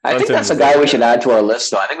 I think that's a guy we should add to our list,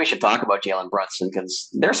 though. I think we should talk about Jalen Brunson because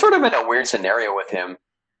they're sort of in a weird scenario with him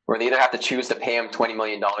where they either have to choose to pay him $20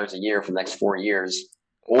 million a year for the next 4 years,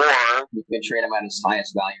 or you can trade him at his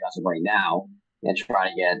highest value as of right now and try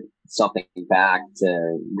to get something back to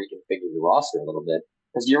reconfigure the roster a little bit.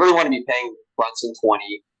 Because you really want to be paying Brunson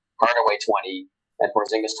 20, Hardaway 20, and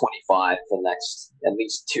Porzingis 25 for the next at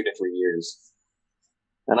least 2 to 3 years.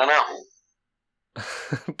 I don't know.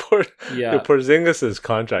 Porzingis'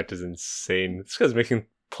 contract is insane. This guy's making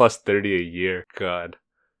plus 30 a year. God.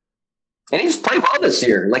 And he's played well this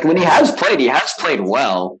year. Like when he has played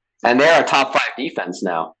well. And they're a top 5 defense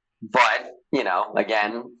now. But,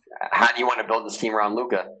 again, how do you want to build this team around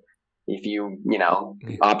Luka? If you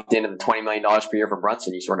opt into the $20 million per year for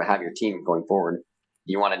Brunson, you sort of have your team going forward.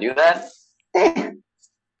 Do you want to do that?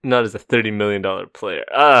 Not as a $30 million player.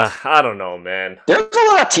 I don't know, man. There's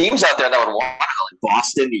a lot of teams out there that would want to, like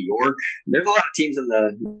Boston, New York. There's a lot of teams in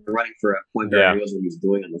the running for a point guard who knows what he's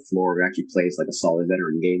doing on the floor, who actually plays like a solid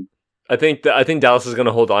veteran game. I think Dallas is going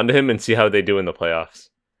to hold on to him and see how they do in the playoffs.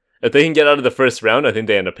 If they can get out of the first round, I think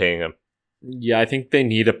they end up paying him. Yeah, I think they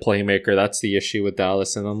need a playmaker. That's the issue with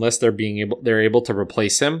Dallas, and unless they're able to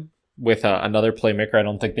replace him with another playmaker, I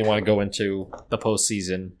don't think they want to go into the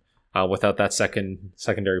postseason without that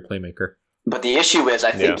secondary playmaker. But the issue is,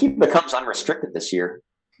 I think he becomes unrestricted this year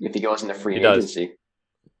if he goes into free agency.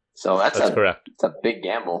 So that's correct. It's a big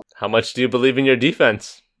gamble. How much do you believe in your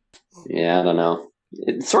defense? Yeah, I don't know.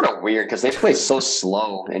 It's sort of weird because they play so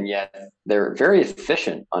slow, and yet they're very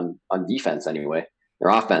efficient on defense anyway. Their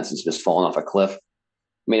offense is just falling off a cliff. I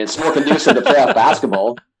mean, it's more conducive to playoff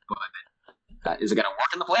basketball, but is it going to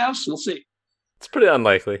work in the playoffs? We'll see. It's pretty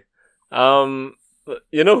unlikely.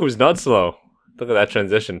 You know who's not slow? Look at that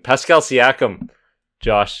transition. Pascal Siakam.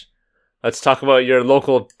 Josh, let's talk about your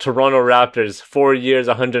local Toronto Raptors. 4 years,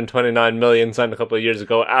 $129 million, signed a couple of years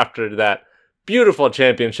ago after that beautiful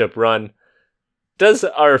championship run. Does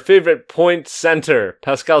our favorite point center,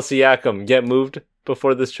 Pascal Siakam, get moved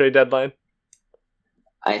before this trade deadline?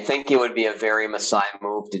 I think it would be a very Masai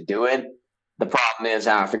move to do it. The problem is,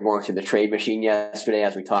 after going through the trade machine yesterday,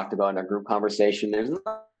 as we talked about in our group conversation, there's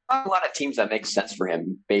not a lot of teams that make sense for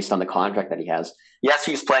him based on the contract that he has. Yes,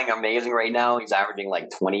 he's playing amazing right now. He's averaging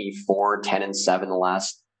like 24, 10, and 7 the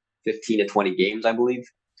last 15 to 20 games, I believe.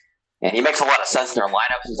 And he makes a lot of sense in their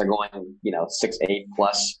lineups as they're going, 6'8"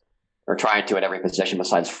 plus, or trying to at every position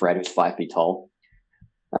besides Fred, who's 5 feet tall.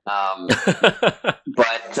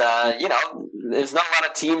 But there's not a lot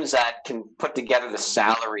of teams that can put together the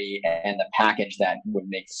salary and the package that would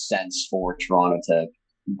make sense for Toronto to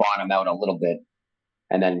bottom out a little bit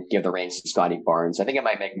and then give the reins to Scotty Barnes. I think it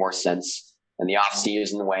might make more sense in the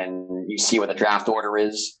offseason when you see what the draft order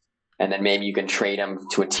is, and then maybe you can trade him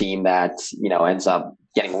to a team that, ends up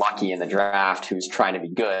getting lucky in the draft who's trying to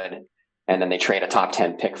be good, and then they trade a top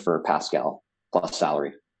 10 pick for Pascal plus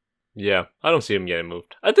salary. Yeah, I don't see him getting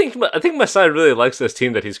moved. I think Masai really likes this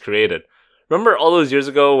team that he's created. Remember all those years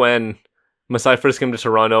ago when Masai first came to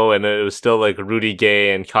Toronto and it was still like Rudy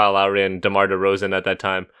Gay and Kyle Lowry and DeMar DeRozan at that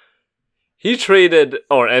time? He traded,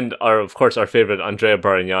 of course our favorite Andrea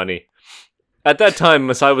Bargnani. At that time,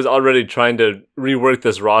 Masai was already trying to rework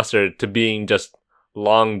this roster to being just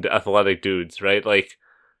long, athletic dudes, right? Like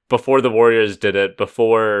before the Warriors did it,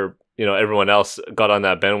 before everyone else got on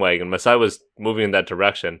that bandwagon, Masai was moving in that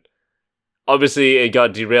direction. Obviously, it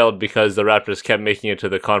got derailed because the Raptors kept making it to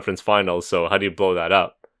the conference finals, so how do you blow that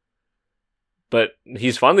up? But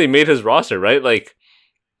he's finally made his roster, right? Like,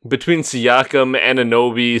 between Siakam,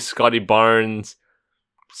 Anunoby, Scotty Barnes,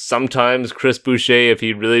 sometimes Chris Boucher if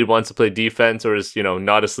he really wants to play defense or is,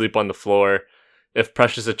 not asleep on the floor, if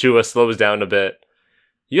Precious Achiuwa slows down a bit.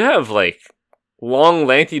 You have, long,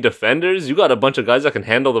 lanky defenders. You got a bunch of guys that can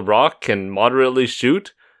handle the rock, can moderately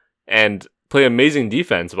shoot, and play amazing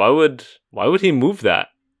defense. Why would he move that?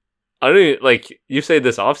 I don't even, you say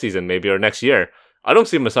this offseason maybe or next year. I don't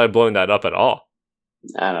see Masai blowing that up at all.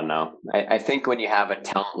 I don't know. I think when you have a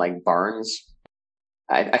talent like Barnes,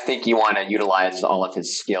 I think you want to utilize all of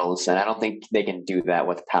his skills, and I don't think they can do that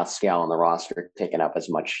with Pascal on the roster taking up as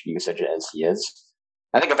much usage as he is.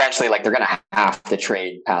 I think eventually, they're going to have to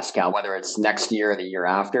trade Pascal, whether it's next year or the year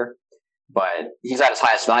after. But he's at his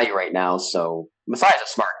highest value right now, so Masai's a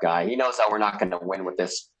smart guy. He knows that we're not going to win with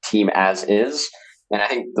this team as is. And I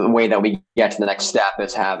think the way that we get to the next step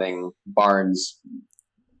is having Barnes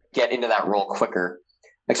get into that role quicker.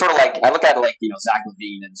 I look at it Zach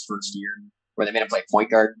LaVine in his first year, where they made him play point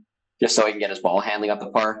guard just so he can get his ball handling up to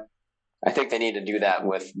par. I think they need to do that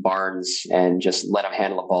with Barnes and just let him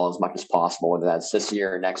handle the ball as much as possible, whether that's this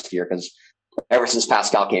year or next year, because ever since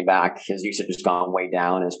Pascal came back, his usage has gone way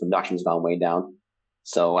down and his production has gone way down.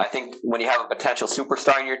 So I think when you have a potential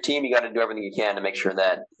superstar in your team, you got to do everything you can to make sure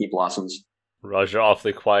that he blossoms. Roger,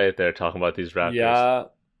 awfully quiet there talking about these Raptors.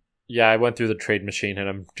 Yeah, I went through the trade machine and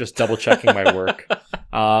I'm just double checking my work.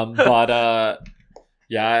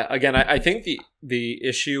 Again, I think the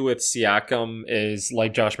issue with Siakam is,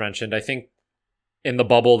 like Josh mentioned, I think in the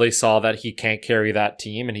bubble they saw that he can't carry that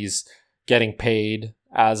team and he's getting paid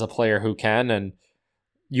as a player who can, and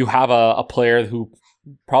you have a player who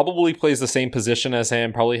probably plays the same position as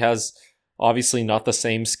him, probably has obviously not the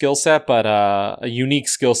same skill set, but a unique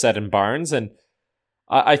skill set in Barnes. And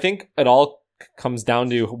I think it all comes down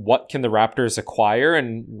to what can the Raptors acquire.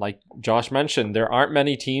 And like Josh mentioned, there aren't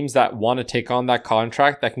many teams that want to take on that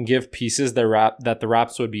contract that can give pieces that the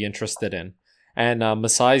Raps would be interested in. And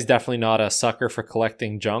Masai is definitely not a sucker for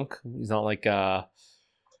collecting junk. He's not like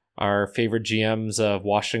our favorite GMs of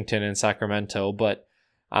Washington and Sacramento, but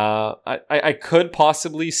I could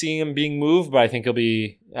possibly see him being moved, but I think he'll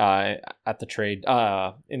be at the trade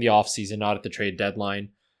in the offseason, not at the trade deadline.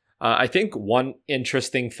 I think one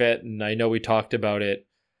interesting fit, and I know we talked about it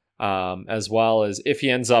as well as if he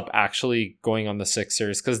ends up actually going on the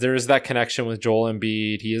Sixers, because there is that connection with Joel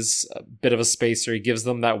Embiid. He is a bit of a spacer. He gives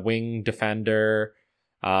them that wing defender.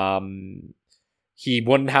 He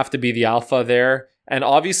wouldn't have to be the alpha there. And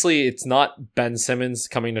obviously, it's not Ben Simmons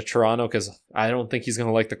coming to Toronto, because I don't think he's going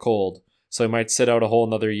to like the cold. So he might sit out a whole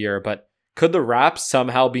another year. But could the Raps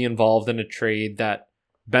somehow be involved in a trade that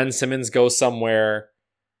Ben Simmons goes somewhere,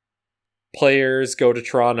 players go to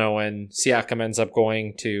Toronto, and Siakam ends up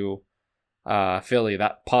going to Philly?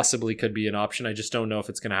 That possibly could be an option. I just don't know if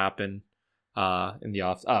it's going to happen in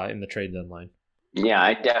the trade deadline. Yeah,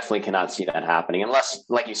 I definitely cannot see that happening unless,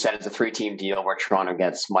 like you said, it's a 3-team deal where Toronto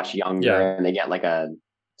gets much younger and they get like a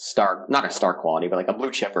star, not a star quality, but like a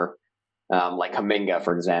blue chipper, like Kuminga,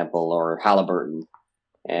 for example, or Halliburton,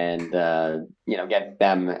 and get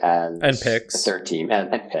them as and picks, a third team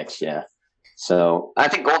and picks. Yeah, so I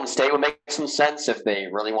think Golden State would make some sense if they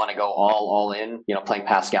really want to go all in. Playing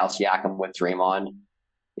Pascal Siakam with Draymond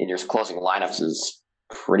in your closing lineups is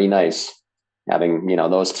pretty nice. Having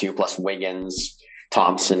those two plus Wiggins,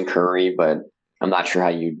 Thompson, Curry, but I'm not sure how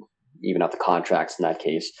you even out the contracts in that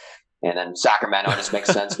case. And then Sacramento just makes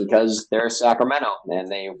sense because they're Sacramento and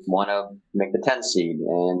they want to make the 10 seed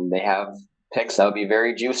and they have picks that would be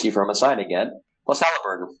very juicy for Masai to get. Plus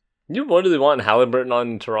Halliburton. You really want Halliburton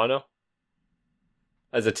on Toronto?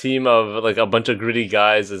 As a team of like a bunch of gritty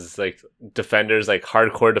guys as like defenders, like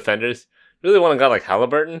hardcore defenders? Really want a guy like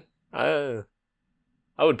Halliburton? I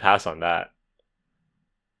would pass on that.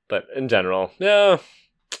 But in general, yeah,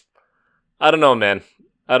 I don't know, man.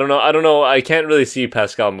 I don't know. I can't really see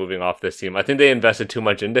Pascal moving off this team. I think they invested too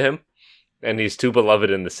much into him, and he's too beloved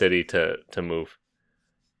in the city to move.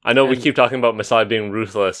 I know we keep talking about Masai being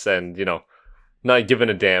ruthless and, not giving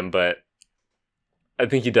a damn, but I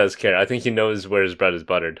think he does care. I think he knows where his bread is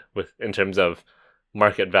buttered in terms of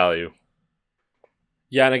market value.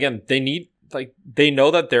 Yeah, and again, they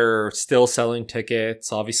know that they're still selling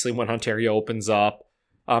tickets, obviously, when Ontario opens up.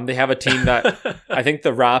 They have a team that I think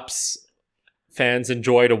the Raps fans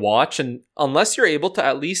enjoy to watch. And unless you're able to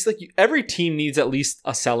at least, every team needs at least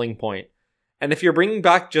a selling point. And if you're bringing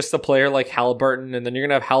back just a player like Halliburton, and then you're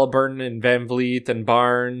going to have Halliburton and Van Vliet and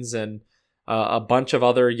Barnes and a bunch of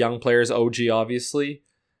other young players, OG obviously,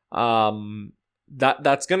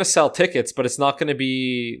 that's going to sell tickets, but it's not going to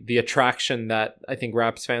be the attraction that I think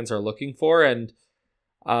Raps fans are looking for. And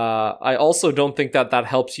I also don't think that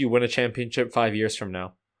helps you win a championship 5 years from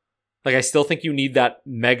now. I still think you need that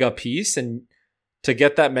mega piece, and to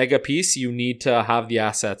get that mega piece, you need to have the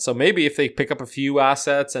assets. So maybe if they pick up a few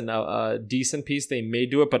assets and a decent piece, they may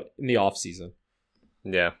do it, but in the off season.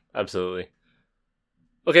 Yeah, absolutely.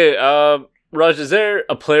 Okay, Raj, is there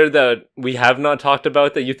a player that we have not talked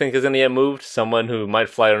about that you think is going to get moved? Someone who might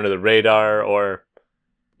fly under the radar, or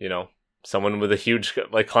someone with a huge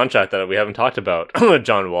contract that we haven't talked about?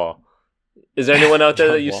 John Wall. Is there anyone out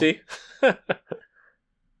there that you see?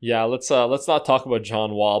 Yeah, let's not talk about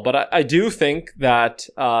John Wall, but I do think that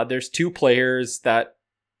there's two players that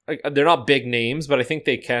they're not big names, but I think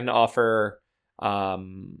they can offer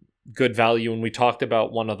good value, and we talked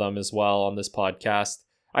about one of them as well on this podcast.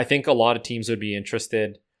 I think a lot of teams would be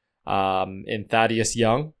interested in Thaddeus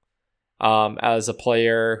Young as a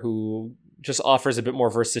player who just offers a bit more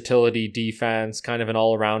versatility, defense, kind of an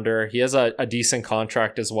all-arounder. He has a decent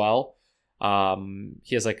contract as well.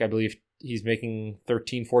 He has I believe he's making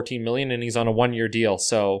 13-14 million, and he's on a 1-year deal.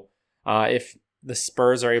 So if the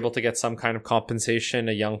Spurs are able to get some kind of compensation,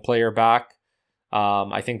 a young player back,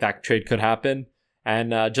 I think that trade could happen.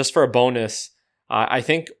 And just for a bonus, I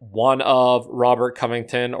think one of Robert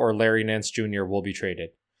Covington or Larry Nance Jr. will be traded.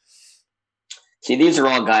 See, these are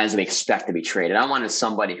all guys we expect to be traded. I wanted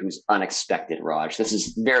somebody who's unexpected, Raj. This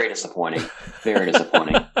is very disappointing. Very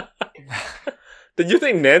disappointing. Did you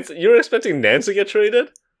think you were expecting Nance to get traded?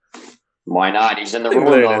 Why not? He's in the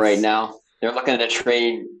room right now. They're looking at a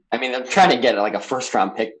trade. I mean, they're trying to get a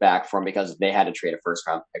first-round pick back for him because they had to trade a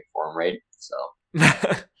first-round pick for him, right? So,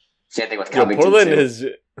 same thing with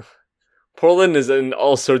Covington. Portland is in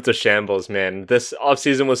all sorts of shambles, man. This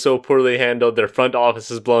offseason was so poorly handled. Their front office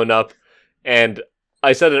is blown up. And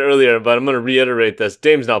I said it earlier, but I'm going to reiterate this.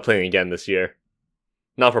 Dame's not playing again this year.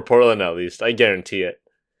 Not for Portland, at least. I guarantee it.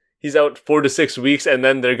 He's out 4 to 6 weeks, and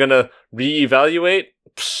then they're going to reevaluate.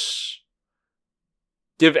 Psh.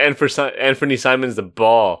 Give Anthony Simons the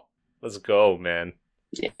ball. Let's go, man.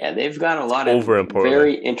 Yeah, they've got a lot of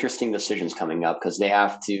very interesting decisions coming up because they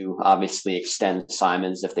have to obviously extend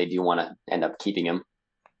Simons if they do want to end up keeping him.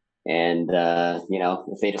 And,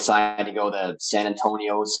 if they decide to go the San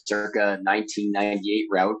Antonio circa 1998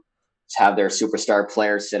 route, to have their superstar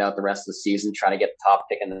players sit out the rest of the season, try to get the top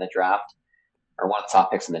pick in the draft, or one of the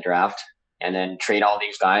top picks in the draft, and then trade all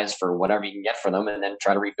these guys for whatever you can get for them, and then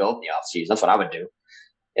try to rebuild in the offseason. That's what I would do.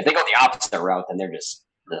 If they go the opposite route, then they're just,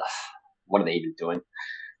 what are they even doing?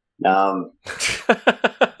 I'm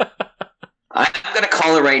going to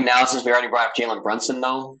call it right now, since we already brought up Jalen Brunson,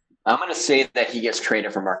 though. I'm going to say that he gets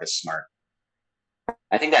traded for Marcus Smart.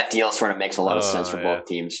 I think that deal sort of makes a lot of sense for both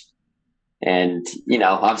teams. And,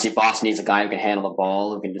 obviously Boston needs a guy who can handle the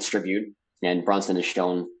ball, who can distribute. And Brunson has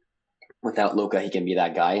shown without Luka, he can be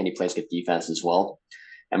that guy, and he plays good defense as well.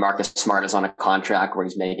 And Marcus Smart is on a contract where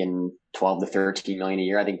he's making 12 to 13 million a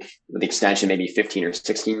year. I think with the extension, maybe 15 or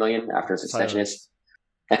 16 million after his extension is.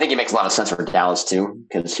 I think he makes a lot of sense for Dallas too,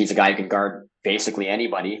 because he's a guy who can guard basically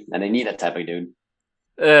anybody, and they need that type of dude.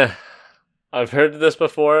 I've heard this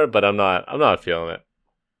before, but I'm not feeling it.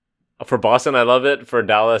 For Boston, I love it. For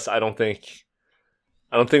Dallas, I don't think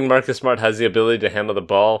Marcus Smart has the ability to handle the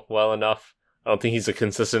ball well enough. I don't think he's a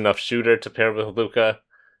consistent enough shooter to pair with Luka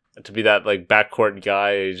to be that like backcourt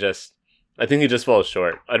guy. I think he just falls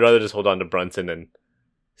short. I'd rather just hold on to Brunson and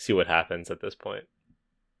see what happens at this point.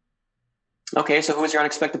 Okay, so who was your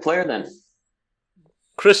unexpected player then?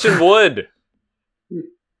 Christian Wood.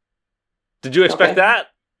 Did you expect that?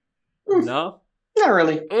 No, not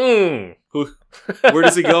really. Where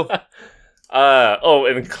does he go?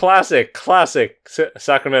 In classic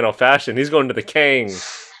Sacramento fashion, he's going to the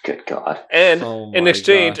Kings. Good God. And in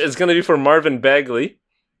exchange, it's going to be for Marvin Bagley,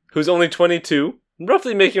 who's only 22,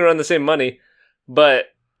 roughly making around the same money, but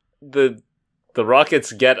the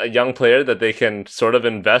Rockets get a young player that they can sort of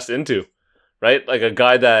invest into, right? Like a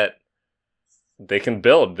guy that they can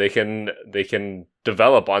build, they can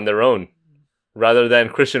develop on their own, rather than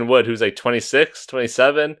Christian Wood, who's like 26,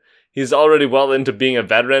 27. He's already well into being a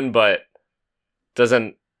veteran, but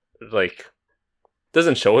doesn't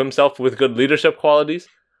show himself with good leadership qualities.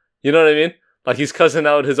 You know what I mean? Like he's cussing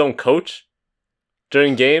out his own coach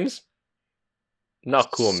during games.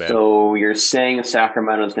 Not cool, man. So you're saying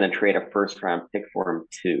Sacramento is going to trade a first-round pick for him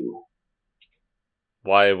too?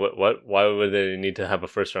 Why? What? Why would they need to have a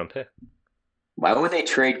first-round pick? Why would they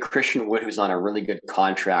trade Christian Wood, who's on a really good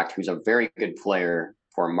contract, who's a very good player,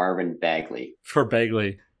 for Marvin Bagley? For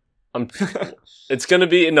Bagley. It's gonna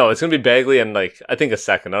be Bagley and I think a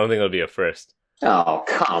second. I don't think it'll be a first. Oh,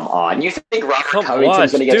 come on. You think Robert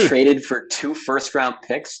Covington's going to get traded for 2 first-round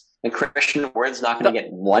picks and Christian Wood's not going to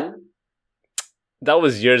get 1? That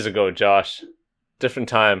was years ago, Josh. Different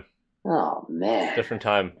time. Oh, man. Different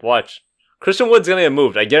time. Watch. Christian Wood's going to get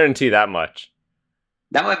moved. I guarantee that much.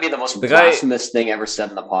 That might be the most blasphemous thing ever said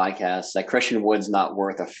in the podcast, that Christian Wood's not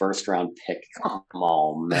worth a first-round pick. Come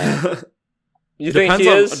on, man. You think he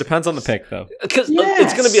is? It depends on the pick, though. Because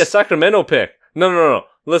it's going to be a Sacramento pick. No.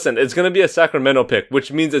 Listen, it's going to be a Sacramento pick,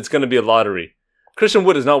 which means it's going to be a lottery. Christian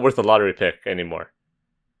Wood is not worth a lottery pick anymore.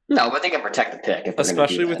 No, but they can protect the pick.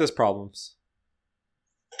 Especially with his problems.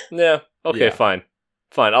 Yeah, okay, fine.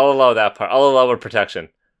 I'll allow that part. I'll allow a protection.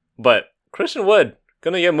 But Christian Wood,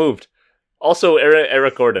 going to get moved. Also,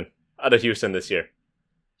 Eric Gordon out of Houston this year.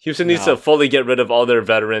 Houston needs to fully get rid of all their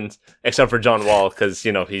veterans, except for John Wall, because,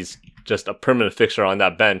 he's just a permanent fixture on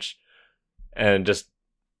that bench. And just,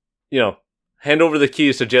 hand over the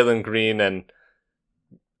keys to Jalen Green and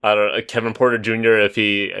Kevin Porter Jr. if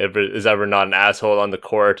he is ever not an asshole on the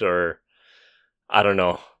court, or I don't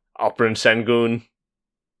know, Alperen Sengun.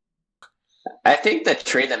 I think the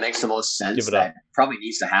trade that makes the most sense that probably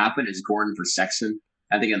needs to happen is Gordon for Sexton.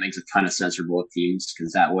 I think it makes a ton of sense for both teams,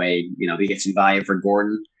 because that way, we get some value for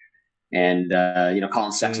Gordon, and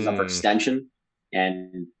Colin Sexton's up for extension,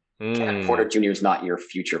 and Kevin Porter Jr. is not your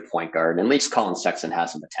future point guard. At least Colin Sexton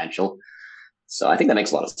has some potential. So I think that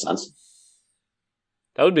makes a lot of sense.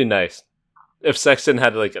 That would be nice. If Sexton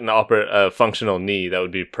had an functional knee, that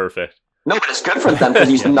would be perfect. No, but it's good for them because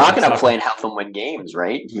he's not going to play and help them win games,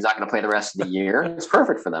 right? He's not going to play the rest of the year. It's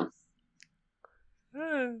perfect for them.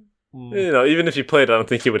 Even if he played, I don't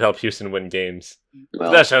think he would help Houston win games.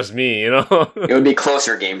 Well, that's just me, It would be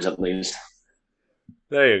closer games at least.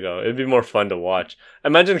 There you go. It'd be more fun to watch.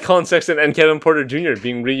 Imagine Colin Sexton and Kevin Porter Jr.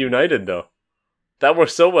 being reunited, though. That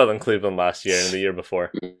worked so well in Cleveland last year and the year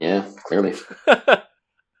before. Yeah, clearly. All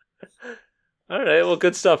right, well,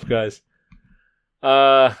 good stuff, guys.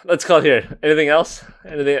 Let's call it here. Anything else?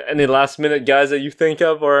 Any last minute guys that you think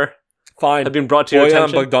of or have been brought to your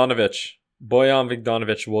attention? Bojan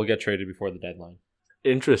Bogdanovic will get traded before the deadline.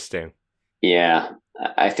 Interesting. Yeah,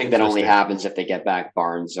 I think that only happens if they get back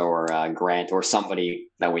Barnes or Grant or somebody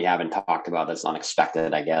that we haven't talked about that's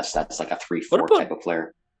unexpected, I guess. That's like a 3-4 type of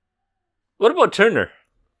player. What about Turner?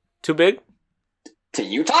 Too big? To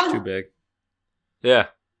Utah? Too big. Yeah.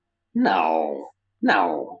 No.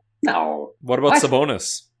 What about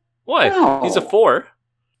Sabonis? Why? No. He's a 4.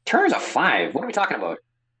 Turner's a 5. What are we talking about?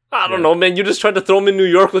 I don't know, man. You just tried to throw him in New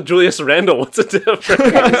York with Julius Randle. What's the difference?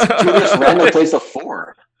 Julius Randle plays the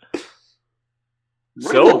 4.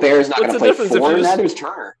 So, Gobert's not going to play 4, just... neither is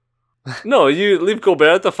Turner. No, you leave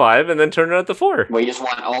Gobert at the 5 and then Turner at the 4. Well, you just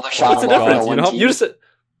want all the shots. What's the difference? You just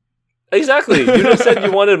exactly. You just said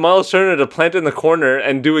you wanted Miles Turner to plant in the corner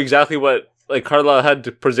and do exactly what like Carlisle had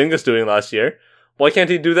Porzingis doing last year. Why can't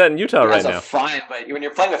he do that in Utah right now? Fine, but when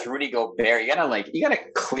you're playing with Rudy Gobert, you gotta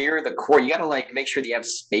clear the court. You gotta make sure that you have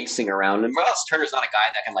spacing around. And Miles Turner's not a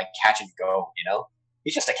guy that can catch and go.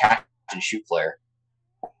 He's just a catch and shoot player.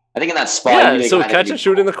 I think in that spot, yeah. So catch and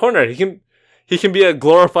shoot in the corner. He can be a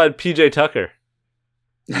glorified PJ Tucker.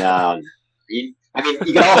 No, you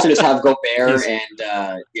can also just have Gobert and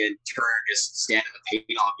Turner just stand in the paint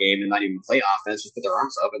all game and not even play offense. Just put their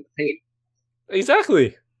arms up in the paint.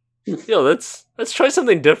 Exactly. Yo, let's try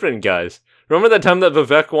something different, guys. Remember that time that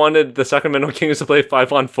Vivek wanted the Sacramento Kings to play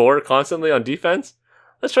 5-on-4 constantly on defense?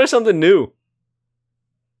 Let's try something new.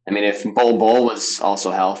 I mean, if Bol was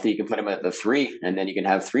also healthy, you can put him at the 3, and then you can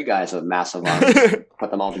have 3 guys with massive arms.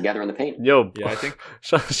 Put them all together in the paint. Yo, yeah, I think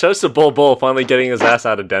shouts to Bol finally getting his ass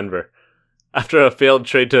out of Denver. After a failed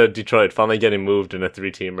trade to Detroit, finally getting moved in a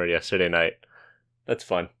 3-teamer yesterday night. That's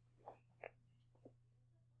fun.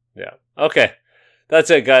 Yeah. Okay. That's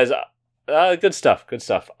it, guys. Good stuff. Good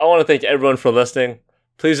stuff. I want to thank everyone for listening.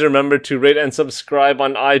 Please remember to rate and subscribe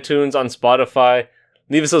on iTunes, on Spotify.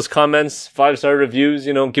 Leave us those comments, 5-star reviews.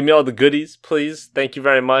 Give me all the goodies, please. Thank you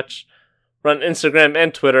very much. We're on Instagram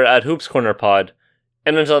and Twitter at Hoops Corner Pod.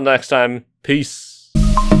 And until next time, peace.